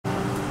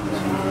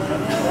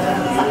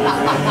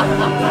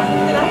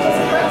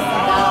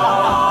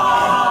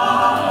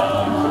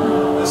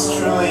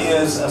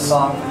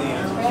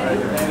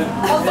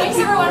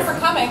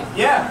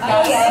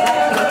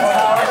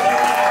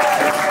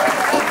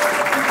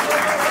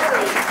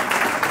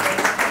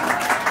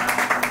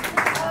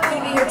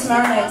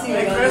tomorrow night too.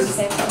 Hey Kris,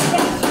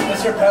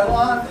 is your pedal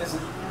on? Is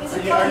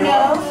it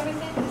No.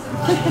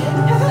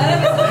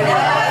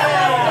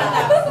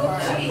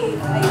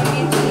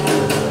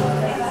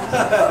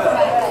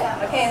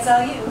 Okay, it's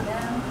all you.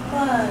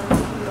 One.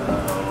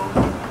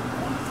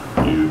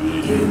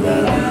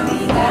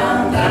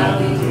 Down,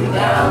 down, down,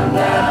 down,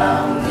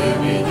 down,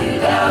 down,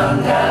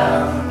 down, down,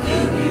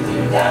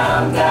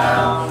 down, down,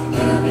 down,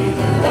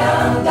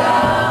 down, down, down,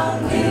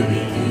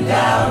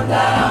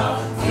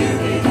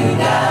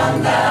 down,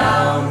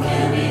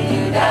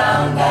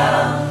 down,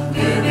 down.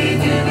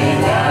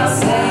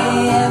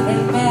 Say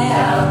every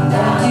man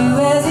do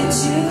as he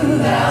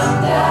chooses.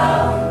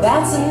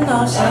 That's a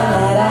notion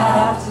that I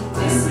have to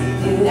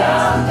dispute.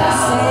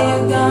 Say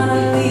you're gonna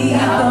leave,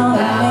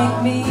 gonna make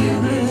me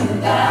blue.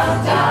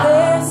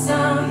 There's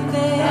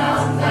something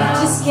you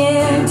just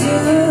can't do.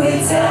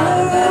 It's in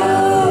the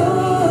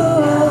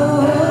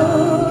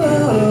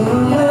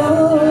rule,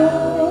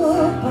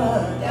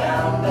 but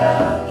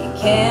you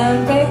can't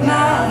break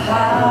my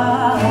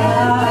heart.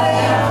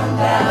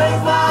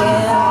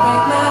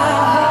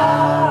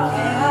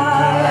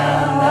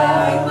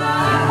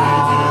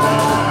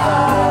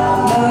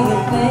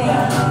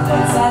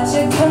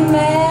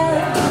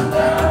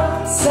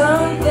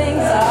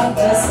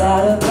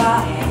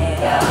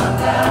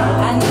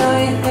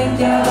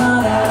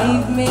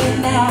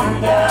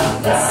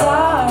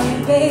 Sorry,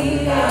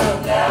 baby,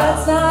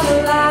 that's not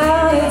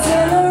allowed. It's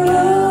in the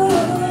rule.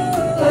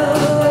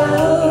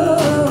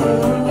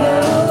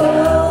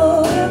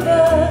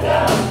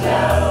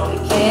 You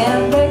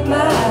can't break my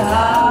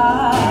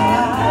heart.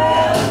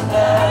 Can't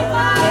break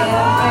my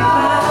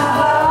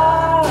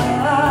heart.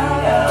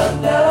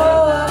 No,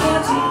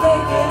 can't you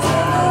break it? It's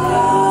in the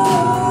rule.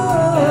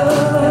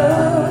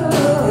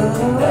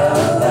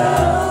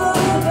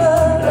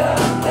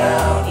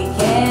 You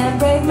can't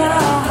break my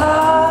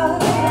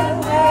heart.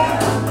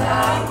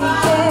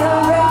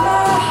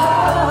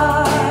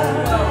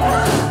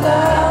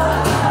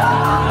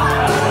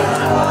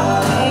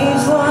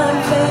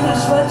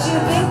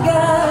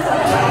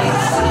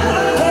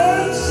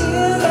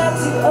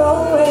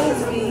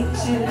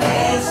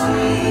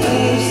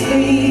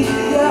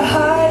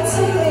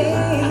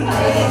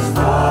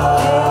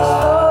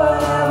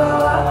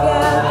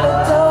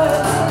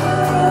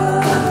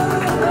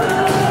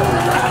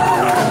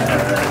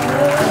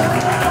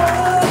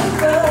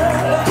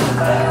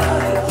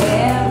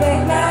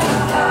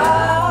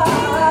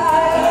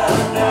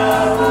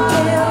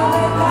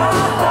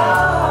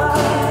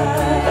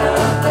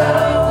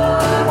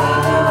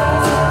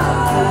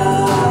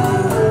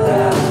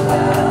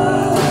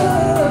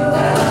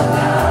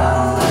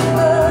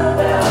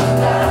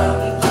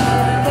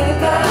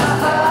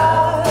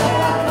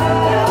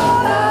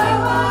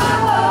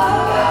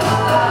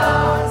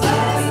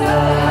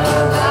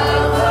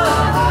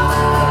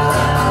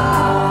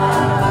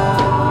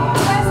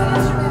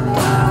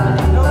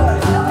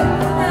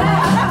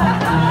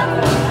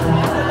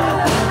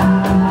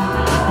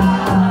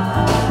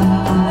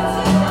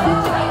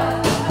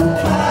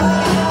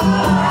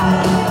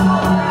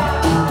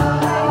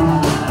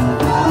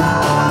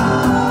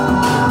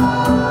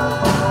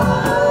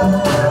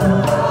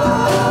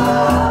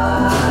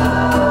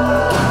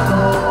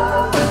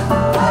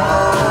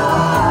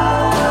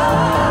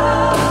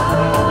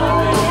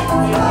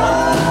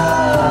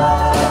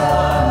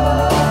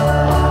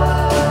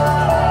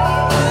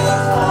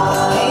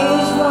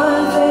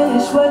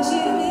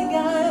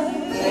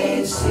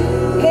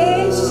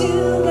 Page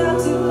 2 got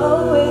to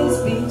always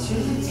be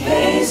true.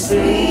 Page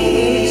 3.